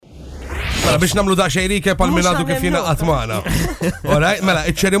Mela biex nagħmlu daqsxejn recap għal min għadu kif jingħaqad magħna. Alright, mela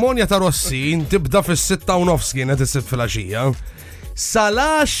iċ-ċerimonja ta' Rossi tibda fis-6:30 kienet is-sibt filgħaxija.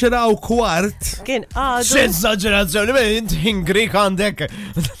 Sal-10:15 Kien għadu. S'eżaġerazzjoni, int Ingrik għandek.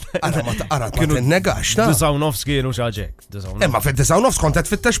 Ara ma tinnegax ta' 9:30 kienu xaġek. Imma fid-9:30 kont qed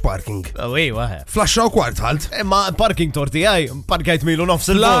tfittex parking. Waħe. Fl-10:15 ħalt. Imma parking torti għaj, parkajt milu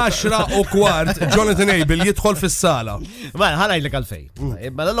nofs il-bot. Fl-10:15 Jonathan Abel jidħol fis-sala. Ma ħanajlek għalfej.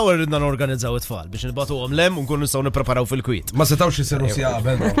 Ma l-ewwel ridna norganizzaw it-tfal biex nibgħatuhom lem u nkunu nistgħu nippreparaw fil-kwit. Ma setgħux isiru si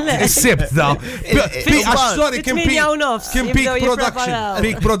qabel. Is-sibt da. Sorry kien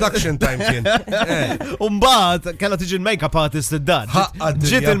peak production time kien. Umbagħad kellha tiġi l-makeup artist id-dar.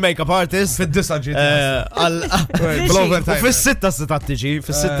 Ġiet il-makeup artist fid-disa ġiet. U fis-sitta seta' tiġi,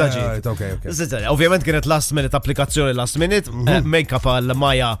 fis-sitta ġiet. Ovvjament kienet last minute applikazzjoni last minute, makeup għal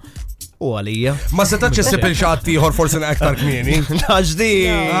Maja u għalija. Ma setax issib il-xatt ieħor forsi aktar kmieni. Għaxdi,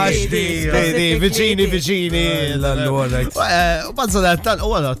 viċini. U bazza dan,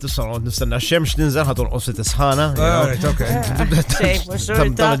 u għadha tissanqod nistenna x-xemx tinżel ħadd tonqos tisħana.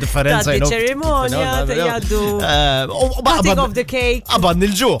 Tagħmel differenza. Ċerimonja jgħaddu. Cutting of the cake. Qabad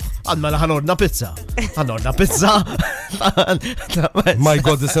nil-ġuħ, għadma ħanorna pizza. My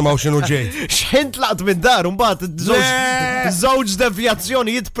God, nisimgħu x'inhu ġej. X'int laqt mid-dar u mbagħad żewġ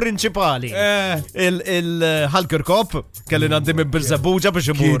devjazzjonijiet prinċipali. Il-Halker Cop kelli għandim bil-Zabuġa biex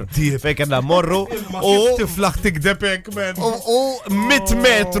imur fej kellna morru u tiflaħ tikdebek men u 100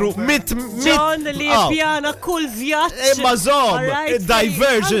 metru John li pjana kull vjaġġ imma żomm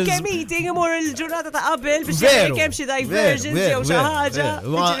diversions anke meeting imur il-ġurnata ta' qabel biex kemm xi diversions jew xi ħaġa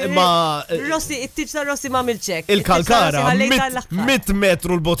imma Rossi it-tiġ ta' Rossi ma' milċek il-Kalkara 100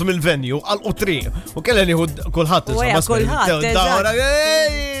 metru l-bot mill-venju għal triq u kelli nieħu kulħadd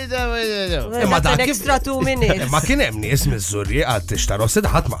Imma dak extra 2 minutes. Ma kien hemm nies miżżurri għad tixtaru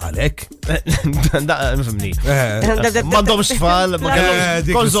sidħat ma għalek. Nifhimni. M'għandhomx tfal, ma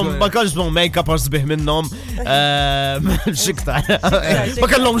kellhomx make-up sbieħ minnhom. Xiktar. Ma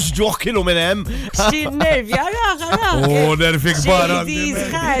kellhomx ġuħ kienu minn hemm. Xi nervi ara. Oh, nervi kbar.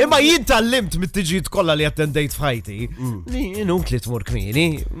 Imma jien tallimt mit-tiġijiet kollha li attendejt f'ħajti. Inutli tmur kmieni.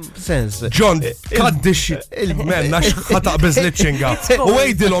 Sens. John, kaddix il-menna x'ħataq biżliċċinga. U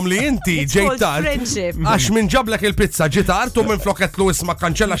għejdilhom li inti ġejt tard għax minn ġablek il-pizza ġi tard u minn floketlu isma'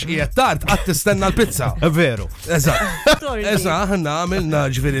 kanċella x'qiegħed tard qatt tistenna l-pizza. Veru. Eżatt, aħna għamilna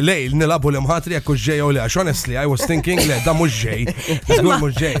ġifieri lejl nilabu l-imħatri jekk hux ġej jew le għax honestly I was thinking le da mhux ġej. Żgur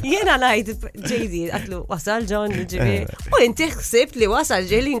mhux ġej. Jiena ngħid JD għatlu wasal John ġifieri u inti ħsibt li wasal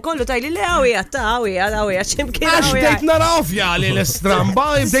ġej li nkollu tajli le għawija x'imkien għax bdejt nara ovvja li l-istramba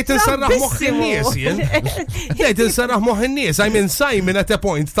bdejt inserraħ moħħ in-nies jien. Bdejt inserraħ moħħ in-nies I mean Simon at a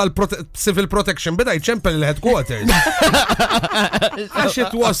point tal-civil protection beda jċempel il-headquarters. Għax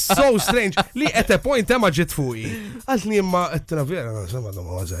it was so strange li at a point ema ġit fuqi. Għaltni imma t-travera,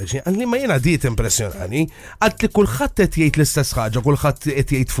 għaltni imma jena dit impressjonani, għaltli kullħat qed jgħid l-istess ħaġa, kullħat qed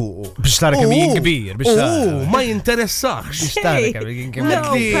jgħid fuqu. Biex tara kemm jien kbir, biex tara. Ma jinteressax. Biex tara kemm jien kbir.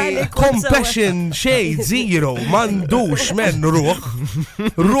 Għaltli compassion xej zero, mandux men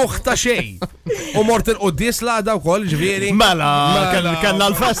ruħ ta' xej. U mort il-qoddis la' daw kol ġvieri. Mela, kanna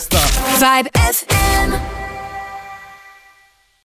l-festa. Vibe FM.